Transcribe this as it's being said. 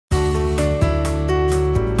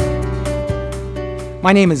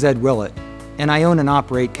My name is Ed Willett, and I own and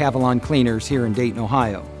operate Cavalon Cleaners here in Dayton,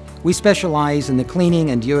 Ohio. We specialize in the cleaning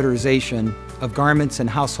and deodorization of garments and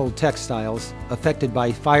household textiles affected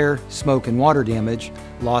by fire, smoke, and water damage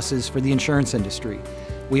losses for the insurance industry.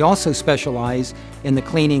 We also specialize in the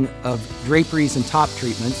cleaning of draperies and top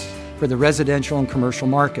treatments for the residential and commercial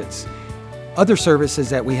markets. Other services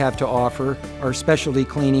that we have to offer are specialty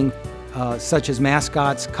cleaning such as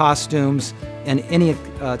mascots, costumes, and any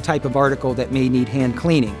type of article that may need hand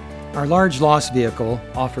cleaning. Our large loss vehicle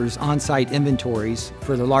offers on-site inventories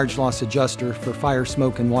for the large loss adjuster for fire,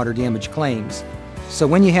 smoke, and water damage claims. So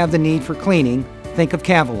when you have the need for cleaning, think of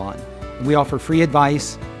Cavalon. We offer free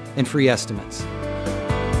advice and free estimates.